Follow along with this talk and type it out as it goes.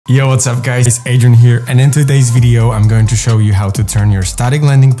Yo, what's up guys, it's Adrian here, and in today's video I'm going to show you how to turn your static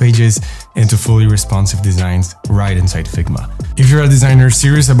landing pages into fully responsive designs right inside Figma. If you're a designer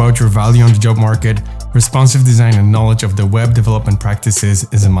serious about your value on the job market, responsive design and knowledge of the web development practices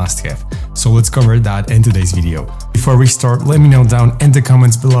is a must-have. So let's cover that in today's video. Before we start, let me know down in the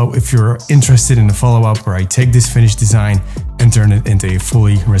comments below if you're interested in a follow-up where I take this finished design and turn it into a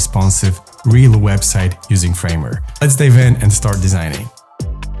fully responsive real website using Framer. Let's dive in and start designing.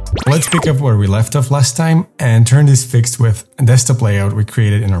 Let's pick up where we left off last time and turn this fixed width desktop layout we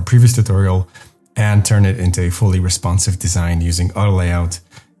created in our previous tutorial and turn it into a fully responsive design using auto layout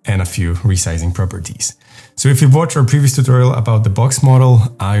and a few resizing properties. So if you've watched our previous tutorial about the box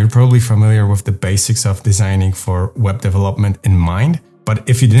model, you're probably familiar with the basics of designing for web development in mind. But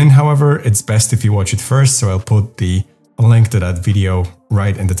if you didn't, however, it's best if you watch it first. So I'll put the link to that video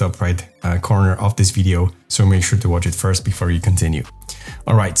right in the top right corner of this video. So make sure to watch it first before you continue.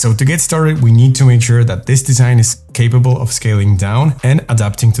 Alright, so to get started, we need to make sure that this design is capable of scaling down and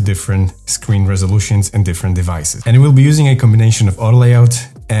adapting to different screen resolutions and different devices. And we'll be using a combination of auto layout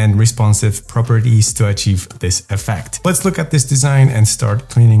and responsive properties to achieve this effect. Let's look at this design and start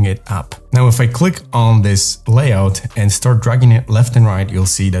cleaning it up. Now, if I click on this layout and start dragging it left and right, you'll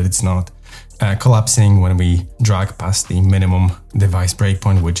see that it's not collapsing when we drag past the minimum device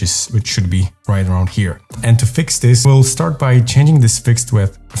breakpoint, which should be right around here. And to fix this, we'll start by changing this fixed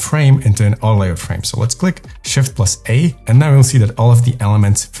width frame into an auto layout frame. So let's click Shift+A, and now you'll see that all of the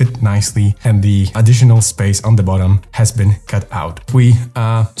elements fit nicely and the additional space on the bottom has been cut out. If we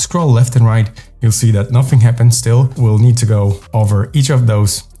scroll left and right, you'll see that nothing happened still. We'll need to go over each of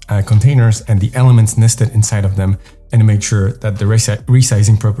those containers and the elements nested inside of them and make sure that the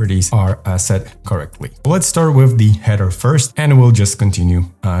resizing properties are set correctly. Let's start with the header first, and we'll just continue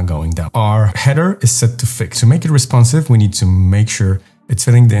going down. Our header is set to fix. To make it responsive, we need to make sure it's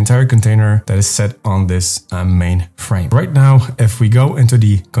filling the entire container that is set on this main frame. Right now, if we go into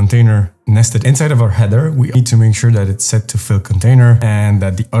the container nested inside of our header, we need to make sure that it's set to fill container and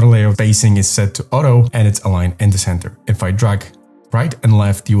that the auto layout spacing is set to auto and it's aligned in the center. If I drag right and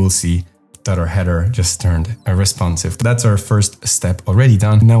left, you will see that our header just turned responsive. That's our first step already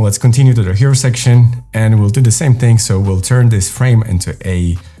done. Now let's continue to the hero section and we'll do the same thing. So we'll turn this frame into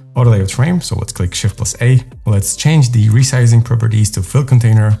a auto layout frame. So let's click Shift+A. Let's change the resizing properties to fill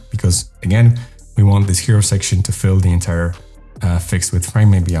container because again, we want this hero section to fill the entire fixed width frame.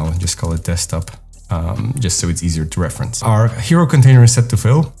 Maybe I'll just call it desktop. Just so it's easier to reference. Our hero container is set to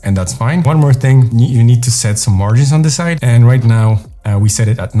fill, and that's fine. One more thing, you need to set some margins on the side, and right now we set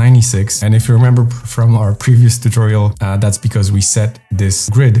it at 96. And if you remember from our previous tutorial, that's because we set this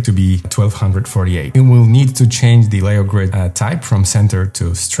grid to be 1248. We will need to change the layout grid type from center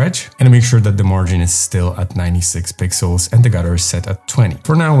to stretch and make sure that the margin is still at 96 pixels and the gutter is set at 20.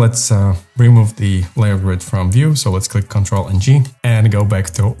 For now, let's remove the layout grid from view. So let's click Ctrl and G and go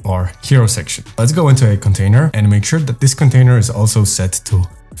back to our hero section. Let's go into a container and make sure that this container is also set to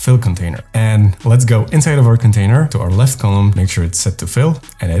fill container. And let's go inside of our container to our left column, make sure it's set to fill,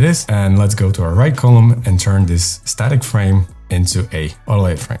 and it is. And let's go to our right column and turn this static frame into a auto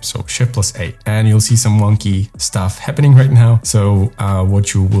layout frame. So Shift+A, and you'll see some wonky stuff happening right now. So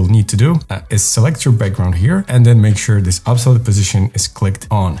what you will need to do is select your background here and then make sure this absolute position is clicked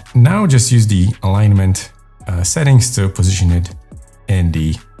on. Now just use the alignment settings to position it in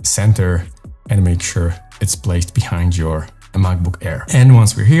the center and make sure it's placed behind your MacBook Air. And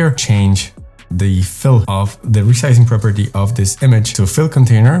once we're here, change the fill of the resizing property of this image to fill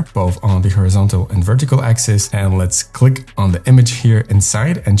container, both on the horizontal and vertical axis. And let's click on the image here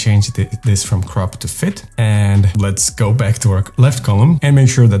inside and change this from crop to fit. And let's go back to our left column and make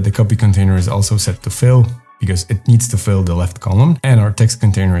sure that the copy container is also set to fill, because it needs to fill the left column, and our text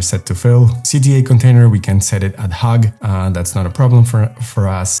container is set to fill. CTA container, we can set it at hug. That's not a problem for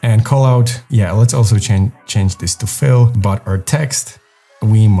us. And callout, yeah, let's also change this to fill, but our text,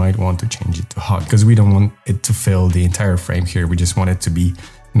 we might want to change it to hug because we don't want it to fill the entire frame here. We just want it to be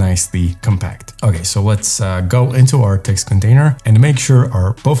nicely compact. Okay, so let's go into our text container and make sure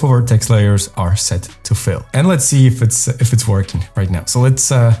both of our text layers are set to fill. And let's see if it's working right now. So let's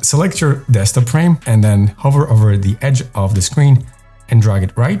select your desktop frame and then hover over the edge of the screen and drag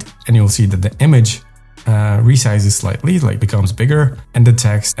it right. And you'll see that the image resizes slightly, like becomes bigger, and the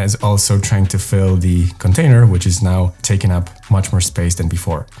text is also trying to fill the container, which is now taking up much more space than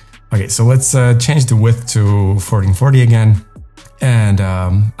before. Okay, so let's change the width to 1440 again. And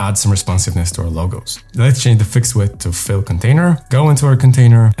add some responsiveness to our logos. Let's change the fixed width to fill container, go into our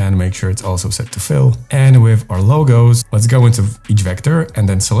container and make sure it's also set to fill. And with our logos, let's go into each vector and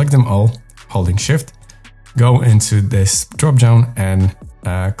then select them all, holding Shift, go into this drop down and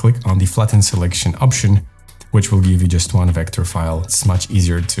click on the flatten selection option, which will give you just one vector file. It's much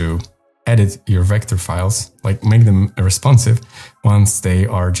easier to edit your vector files, like make them responsive once they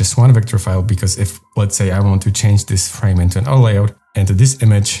are just one vector file, because if, let's say, I want to change this frame into an auto layout, into this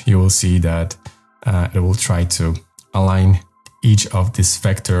image, you will see that it will try to align each of this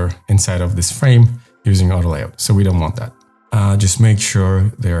vector inside of this frame using auto layout. So we don't want that. Just make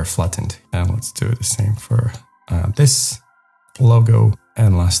sure they are flattened. And let's do the same for this logo,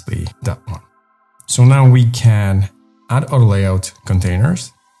 and lastly that one. So now we can add auto layout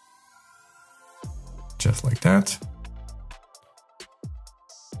containers, just like that,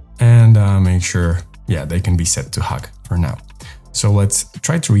 and make sure, yeah, they can be set to hug for now. So let's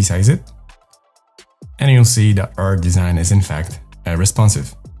try to resize it, and you'll see that our design is in fact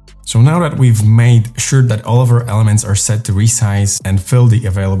responsive. So now that we've made sure that all of our elements are set to resize and fill the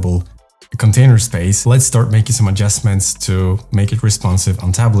available container space, let's start making some adjustments to make it responsive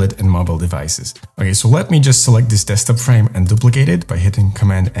on tablet and mobile devices. Okay, so let me just select this desktop frame and duplicate it by hitting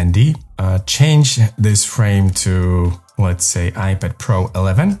Command and D. Change this frame to, let's say, iPad Pro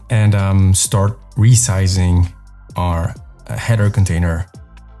 11, and start resizing our header container,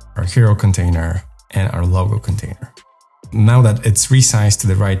 our hero container, and our logo container. Now that it's resized to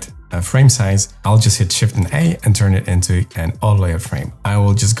the right frame size, I'll just hit Shift and A and turn it into an auto layout frame. I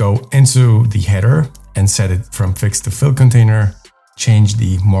will just go into the header and set it from fixed to fill container, change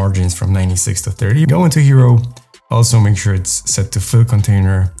the margins from 96 to 30, go into hero, also make sure it's set to fill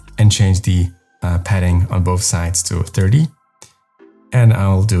container, and change the padding on both sides to 30. And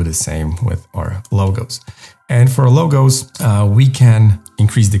I'll do the same with our logos. And for logos, we can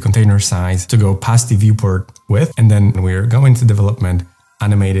increase the container size to go past the viewport width, and then we're going to development,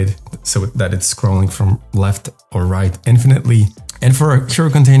 animated so that it's scrolling from left or right infinitely. And for a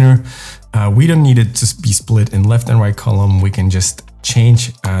hero container, we don't need it to be split in left and right column. We can just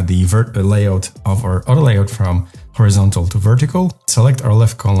change the layout of our auto layout from horizontal to vertical. Select our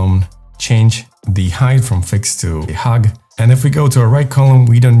left column, change the height from fixed to a hug. And if we go to our right column,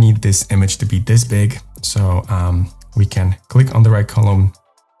 we don't need this image to be this big. So we can click on the right column,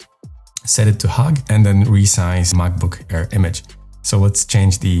 set it to hug, and then resize MacBook Air image. So let's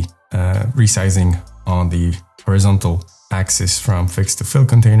change the resizing on the horizontal axis from fixed to fill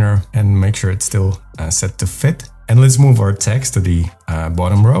container and make sure it's still set to fit. And let's move our text to the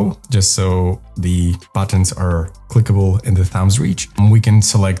bottom row, just so the buttons are clickable in the thumb's reach. And we can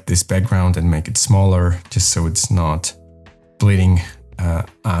select this background and make it smaller, just so it's not bleeding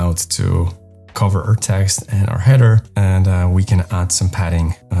out to cover our text and our header. And we can add some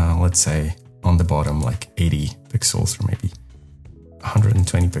padding, let's say on the bottom, like 80 pixels or maybe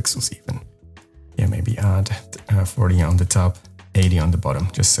 120 pixels even. Yeah, maybe add 40 on the top, 80 on the bottom,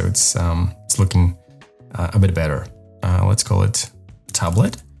 just so it's looking a bit better. Let's call it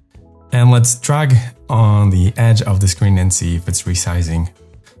tablet. And let's drag on the edge of the screen and see if it's resizing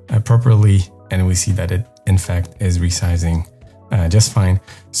properly. And we see that it in fact is resizing just fine.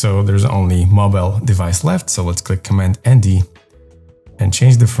 So there's only mobile device left. So let's click Command and D and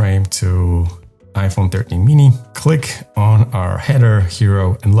change the frame to iPhone 13 mini. Click on our header,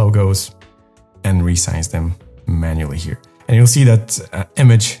 hero, and logos and resize them manually here. And you'll see that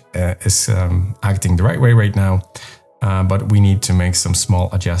image is acting the right way right now, but we need to make some small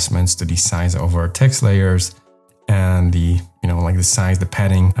adjustments to the size of our text layers and the, like the size, the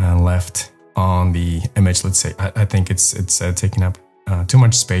padding left on the image. Let's say, I think it's taking up too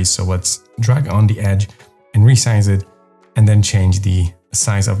much space. So let's drag on the edge and resize it, and then change the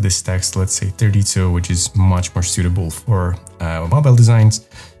size of this text, let's say 32, which is much more suitable for mobile designs.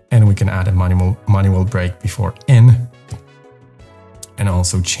 And we can add a manual break before in, and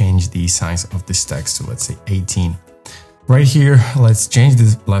also change the size of this text to, let's say, 18. Right here, let's change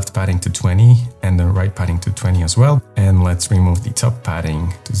the left padding to 20 and the right padding to 20 as well. And let's remove the top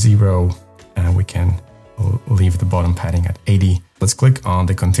padding to 0, and we can leave the bottom padding at 80. Let's click on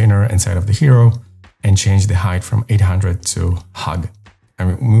the container inside of the hero and change the height from 800 to hug. I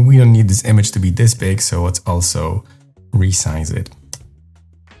mean, we don't need this image to be this big, so let's also resize it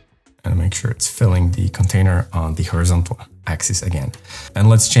and make sure it's filling the container on the horizontal axis again. And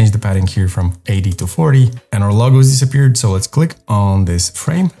let's change the padding here from 80 to 40, and our logo has disappeared. So let's click on this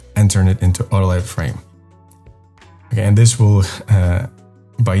frame and turn it into auto layout frame. Okay, and this will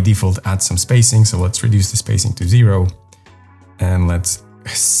by default add some spacing. So let's reduce the spacing to 0, and let's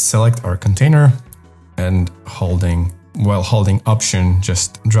select our container, and while holding Option,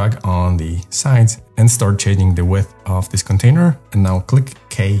 just drag on the sides and start changing the width of this container. And now click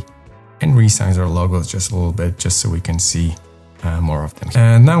K and resize our logos just a little bit, just so we can see more of them.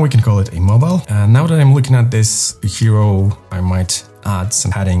 And now we can call it a mobile. And now that I'm looking at this hero, I might add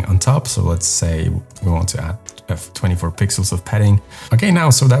some padding on top. So let's say we want to add 24 pixels of padding. Okay, now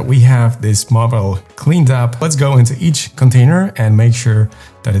so that we have this model cleaned up, let's go into each container and make sure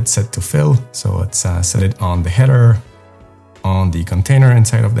that it's set to fill. So let's set it on the header, on the container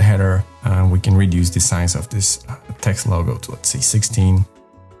inside of the header. We can reduce the size of this text logo to, let's say, 16.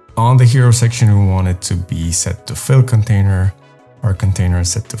 On the hero section, we want it to be set to fill container. Our container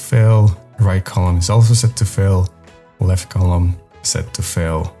is set to fill. Right column is also set to fill. Left column set to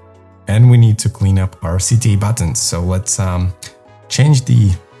fill. And we need to clean up our CTA buttons. So let's change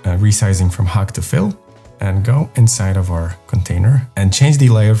the resizing from hug to fill and go inside of our container and change the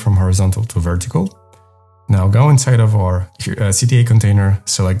layout from horizontal to vertical. Now go inside of our CTA container,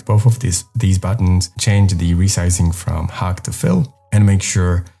 select both of these buttons, change the resizing from hug to fill, and make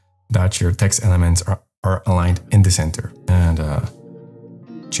sure that your text elements are aligned in the center. And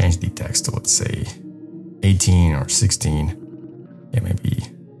change the text to, let's say, 18 or 16. Yeah,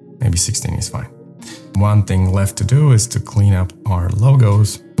 maybe 16 is fine. One thing left to do is to clean up our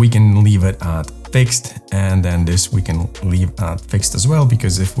logos. We can leave it at fixed, and then this we can leave at fixed as well,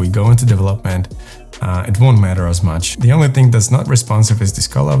 because if we go into development, it won't matter as much. The only thing that's not responsive is this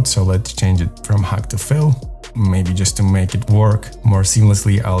callout, so let's change it from hug to fill. Maybe just to make it work more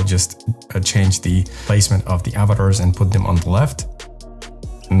seamlessly, I'll just change the placement of the avatars and put them on the left.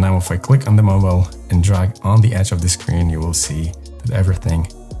 And now if I click on the mobile and drag on the edge of the screen, you will see that everything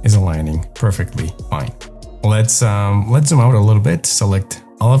is aligning perfectly fine. Let's zoom out a little bit, select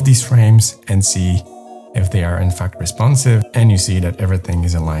all of these frames and see if they are in fact responsive. And you see that everything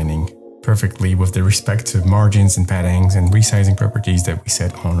is aligning perfectly with the respective margins and paddings and resizing properties that we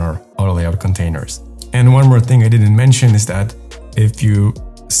set on our auto layout containers. And one more thing I didn't mention is that if you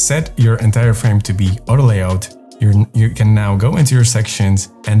set your entire frame to be auto layout, you can now go into your sections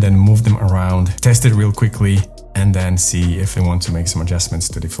and then move them around, test it real quickly, and then see if you want to make some adjustments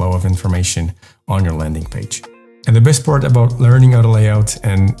to the flow of information on your landing page. And the best part about learning auto layout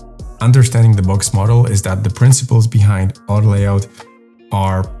and understanding the box model is that the principles behind auto layout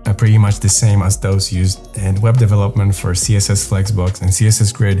are pretty much the same as those used in web development for CSS Flexbox and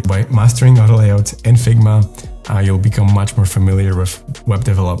CSS Grid. By mastering auto layout in Figma, you'll become much more familiar with web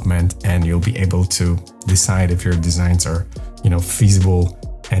development, and you'll be able to decide if your designs are, feasible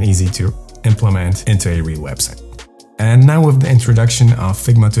and easy to implement into a real website. And now with the introduction of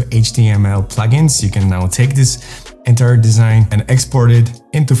Figma to HTML plugins, you can now take this entire design and export it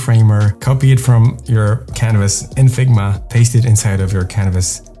into Framer, copy it from your canvas in Figma, paste it inside of your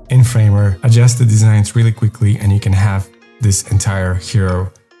canvas in Framer, adjust the designs really quickly, and you can have this entire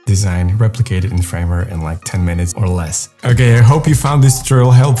hero design replicated in Framer in like 10 minutes or less. Okay, I hope you found this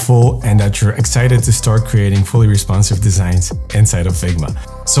tutorial helpful and that you're excited to start creating fully responsive designs inside of Figma.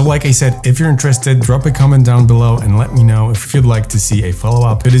 So like I said, if you're interested, drop a comment down below and let me know if you'd like to see a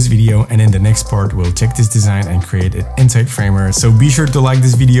follow-up to this video, and in the next part we'll take this design and create it inside Framer. So be sure to like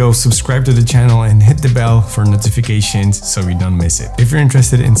this video, subscribe to the channel and hit the bell for notifications so you don't miss it. If you're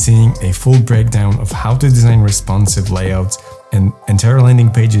interested in seeing a full breakdown of how to design responsive layouts and entire landing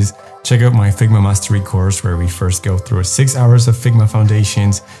pages, check out my Figma Mastery course, where we first go through 6 hours of Figma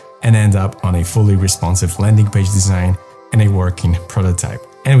foundations and end up on a fully responsive landing page design and a working prototype.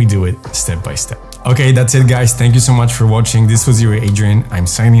 And we do it step by step. Okay, that's it guys. Thank you so much for watching. This was your Adrian. I'm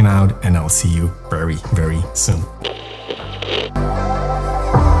signing out and I'll see you very, very soon.